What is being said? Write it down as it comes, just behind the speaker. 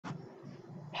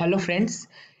Hello friends,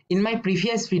 in my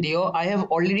previous video I have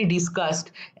already discussed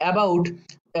about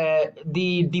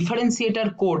the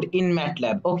differentiator code in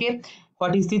MATLAB. Okay,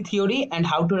 what is the theory and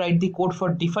how to write the code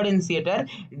for differentiator,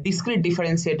 discrete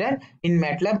differentiator in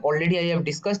MATLAB already I have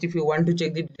discussed. If you want to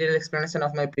check the detailed explanation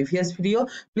of my previous video,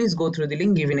 please go through the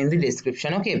link given in the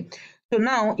description. Okay, so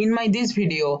now in this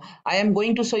video I am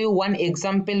going to show you one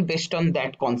example based on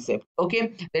that concept.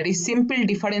 Okay, that is simple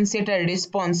differentiator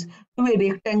response to a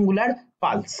rectangular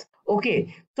pulse.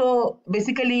 Okay, so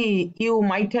basically you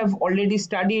might have already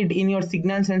studied in your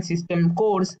signals and system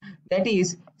course, that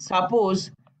is, suppose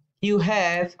you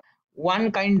have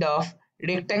one kind of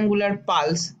rectangular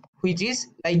pulse which is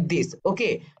like this.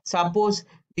 Okay, suppose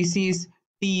this is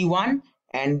T1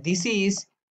 and this is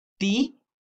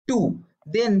T2.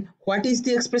 Then what is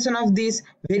the expression of this?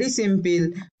 Very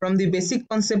simple. From the basic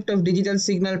concept of digital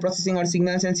signal processing or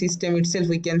signals and system itself,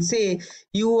 we can say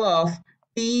U of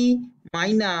T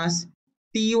minus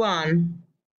T1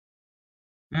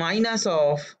 minus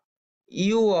of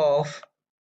U of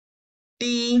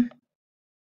T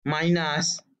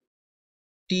minus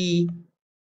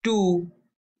T2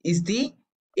 is the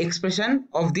expression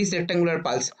of this rectangular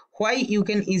pulse. Why? You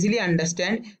can easily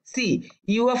understand. See,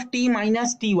 U of T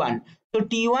minus T1. So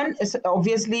T1 is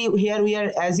obviously, here we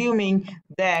are assuming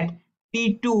that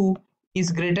T2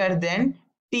 is greater than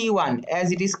T1,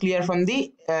 as it is clear from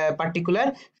the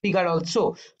particular figure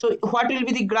also. So what will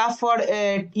be the graph for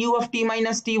U of T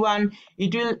minus T1?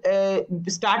 It will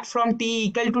start from T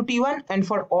equal to T1, and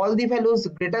for all the values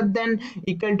greater than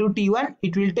equal to T1,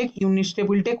 it will take unit step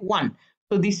will take 1.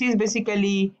 So this is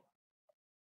basically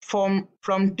from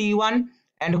T1.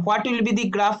 And what will be the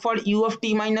graph for U of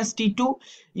T minus T2?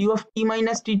 U of T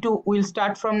minus T2 will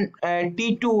start from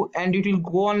T2 and it will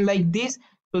go on like this.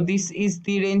 So this is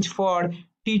the range for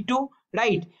T2,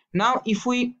 right? Now if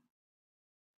we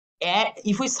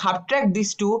subtract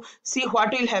these two, see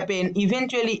what will happen.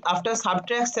 Eventually after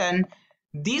subtraction,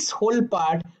 this whole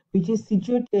part which is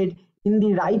situated in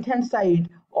the right hand side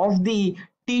of the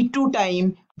T2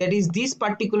 time, that is this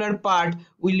particular part,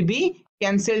 will be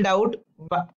cancelled out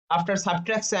after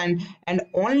subtraction, and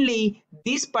only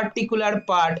this particular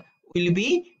part will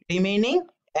be remaining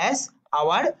as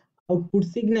our output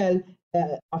signal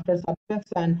after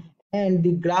subtraction, and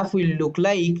the graph will look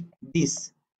like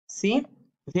this. See,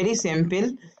 very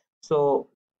simple. So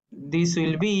this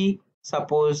will be,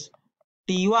 suppose,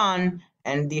 T1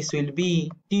 and this will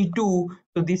be T2.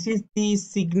 So this is the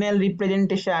signal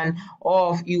representation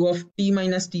of U of T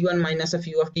minus T1 minus of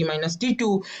U of T minus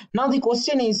T2. Now the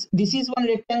question is, this is one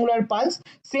rectangular pulse.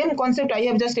 Same concept I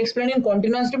have just explained in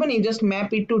continuous domain. You just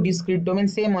map it to discrete domain,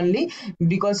 same only,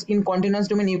 because in continuous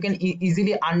domain you can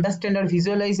easily understand or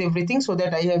visualize everything. So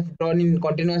that I have drawn in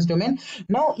continuous domain.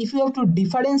 Now if you have to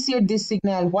differentiate this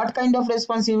signal, what kind of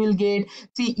response you will get?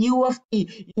 See, U of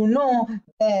T, you know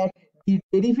that the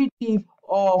derivative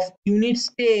of unit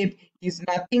step is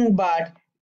nothing but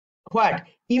what?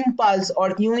 Impulse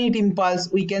or unit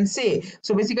impulse, we can say.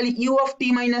 So basically U of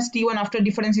T minus T1 after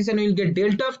differentiation we will get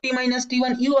delta of T minus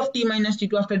T1. U of T minus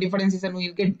T2 after differentiation we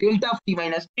will get delta of T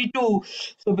minus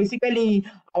T2. So basically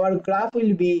our graph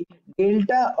will be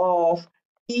delta of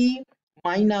T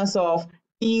minus of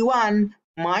T1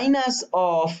 minus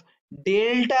of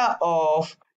delta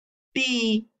of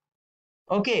T,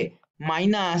 okay,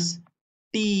 minus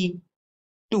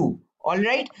T2. All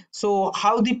right, so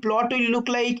how the plot will look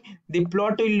like? The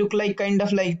plot will look like kind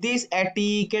of like this. At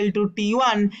T equal to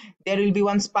T1 there will be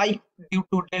one spike due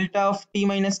to delta of T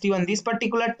minus T1, this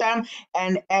particular term,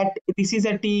 and at this is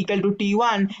at T equal to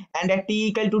T1, and at T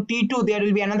equal to T2 there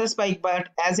will be another spike, but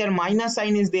as a minus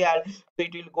sign is there, so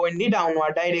it will go in the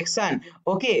downward direction.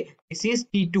 Okay, this is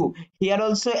T2. Here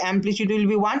also amplitude will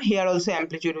be 1, here also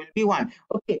amplitude will be 1.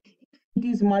 Okay, it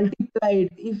is multiplied,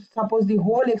 if suppose the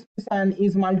whole expression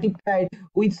is multiplied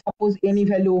with suppose any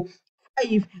value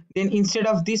 5, then instead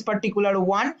of this particular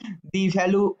one, the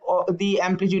value the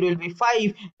amplitude will be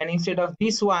 5, and instead of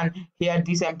this one, here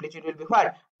this amplitude will be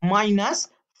what? Minus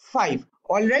 5.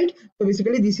 All right, so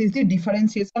basically this is the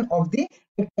differentiation of the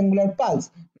rectangular pulse.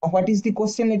 Now what is the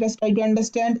question? Let us try to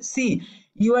understand. See,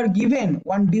 you are given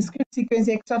one discrete sequence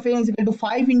x of n is equal to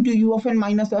 5 into u of n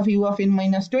minus of u of n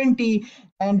minus 20,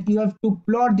 and you have to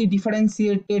plot the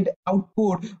differentiated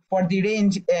output for the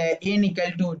range n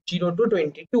equal to 0 to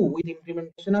 22 with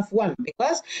incrementation of 1,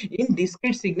 because in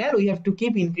discrete signal we have to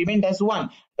keep increment as 1,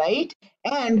 right?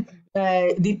 And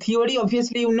the theory,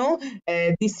 obviously, you know,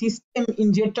 the system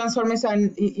in Z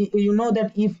transformation, you know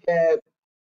that if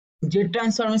Z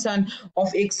transformation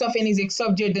of x of n is x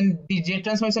of z, then the Z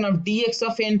transformation of dx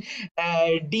of n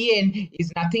dn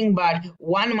is nothing but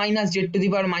 1 minus z to the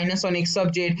power minus 1 x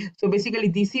of z. So basically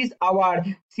this is our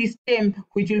system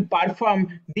which will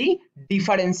perform the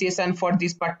differentiation for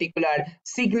this particular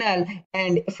signal,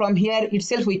 and from here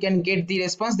itself we can get the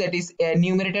response, that is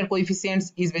numerator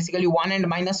coefficients is basically 1 and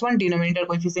minus 1, denominator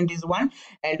coefficient is 1,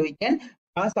 and we can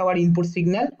pass our input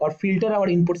signal or filter our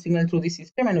input signal through the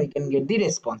system and we can get the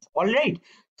response. All right,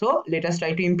 so let us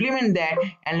try to implement that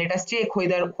and let us check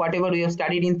whether whatever we have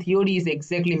studied in theory is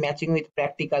exactly matching with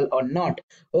practical or not.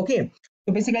 Okay,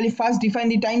 so basically first define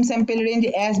the time sample range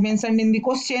as mentioned in the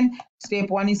question. Step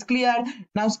 1 is clear.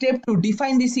 Now step 2,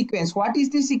 define the sequence. What is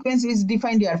the sequence is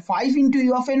defined here? 5 into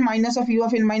u of n minus of u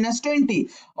of n minus 20.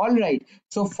 All right,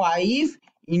 so 5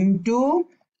 into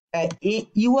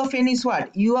u of n is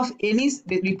what? U of n is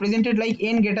represented like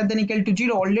n greater than equal to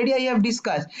 0. Already I have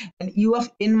discussed. And u of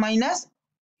n minus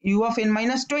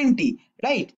 20,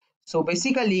 right? So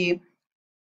basically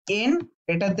n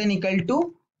greater than equal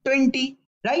to 20,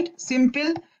 right?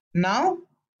 Simple. Now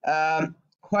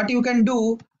what you can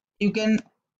do, you can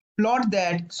plot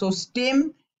that. So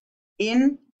stem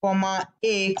n comma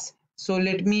x. So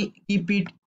let me keep it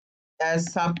as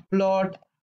subplot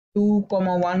 2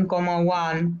 comma 1 comma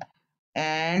 1,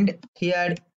 and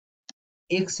here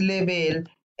x label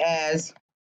as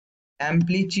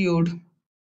amplitude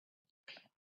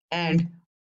and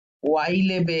y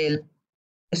label,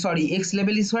 sorry, x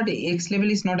label is what? X label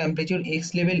is not amplitude,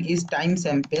 x label is time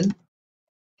sample,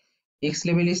 x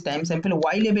label is time sample,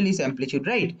 y label is amplitude,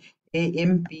 right?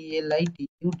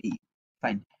 AMPLITUD.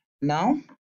 Fine. Now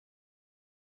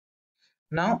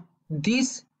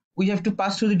this we have to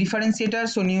pass through the differentiator.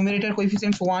 So numerator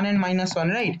coefficients 1 and minus 1,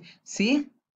 right? See,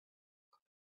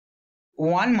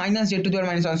 1 minus z to the power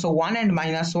minus 1, so 1 and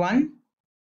minus 1,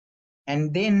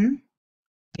 and then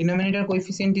denominator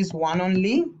coefficient is 1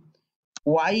 only,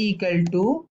 y equal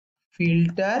to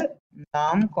filter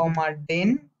num comma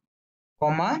den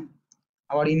comma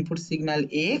our input signal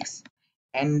x,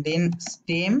 and then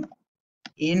stem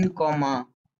n comma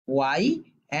y,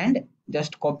 and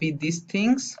just copy these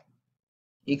things.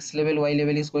 X level, y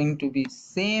level is going to be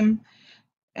same,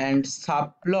 and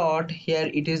subplot here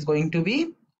it is going to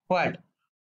be what?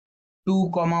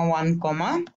 2 comma 1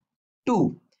 comma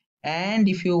 2, and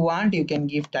if you want you can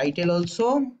give title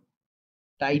also.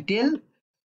 Title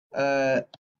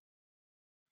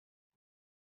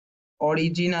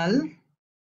original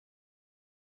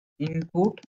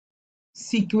input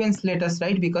sequence, let us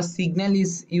write, because signal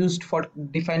is used for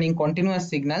defining continuous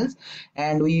signals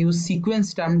and we use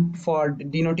sequence term for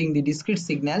denoting the discrete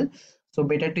signal, so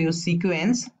better to use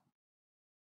sequence.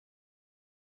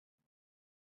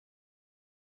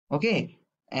 Okay,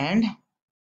 and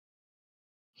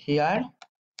here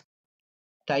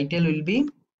title will be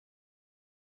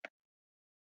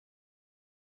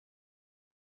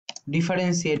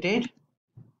differentiated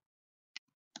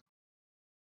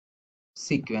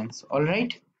sequence. All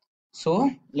right, so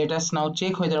let us now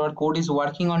check whether our code is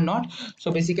working or not.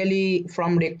 So basically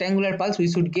from rectangular pulse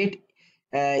we should get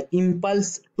two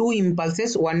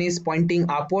impulses, one is pointing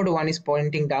upward, one is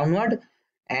pointing downward,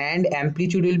 and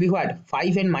amplitude will be what?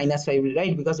 5 and minus 5,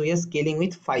 right? Because we are scaling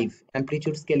with 5,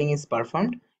 amplitude scaling is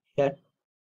performed here.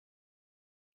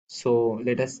 So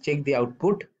let us check the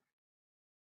output.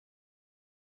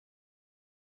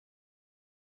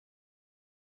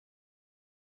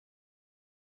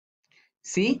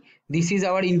 See, this is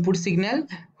our input signal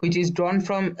which is drawn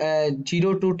from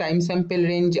 0 to time sample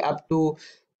range up to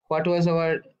what was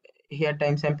our here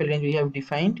time sample range we have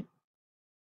defined,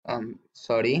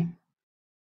 sorry,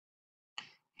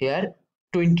 here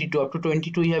 22, up to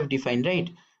 22 we have defined, right?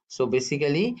 So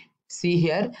basically see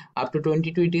here up to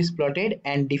 22 it is plotted,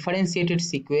 and differentiated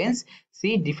sequence,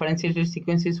 see differentiated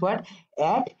sequence is what?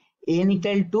 At n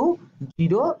equal to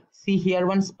 0, see here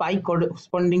one spike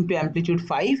corresponding to amplitude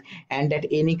 5, and at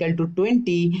n equal to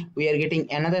 20 we are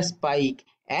getting another spike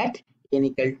at n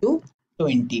equal to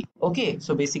 20. Okay,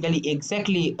 so basically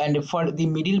exactly, and for the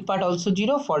middle part also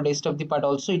 0, for the rest of the part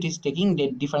also it is taking the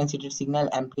differentiated signal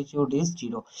amplitude is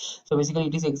 0. So basically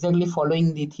it is exactly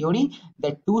following the theory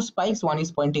that two spikes, one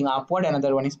is pointing upward,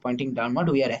 another one is pointing downward,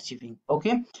 we are achieving.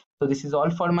 Okay, so this is all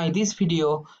for my this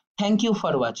video. Thank you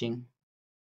for watching.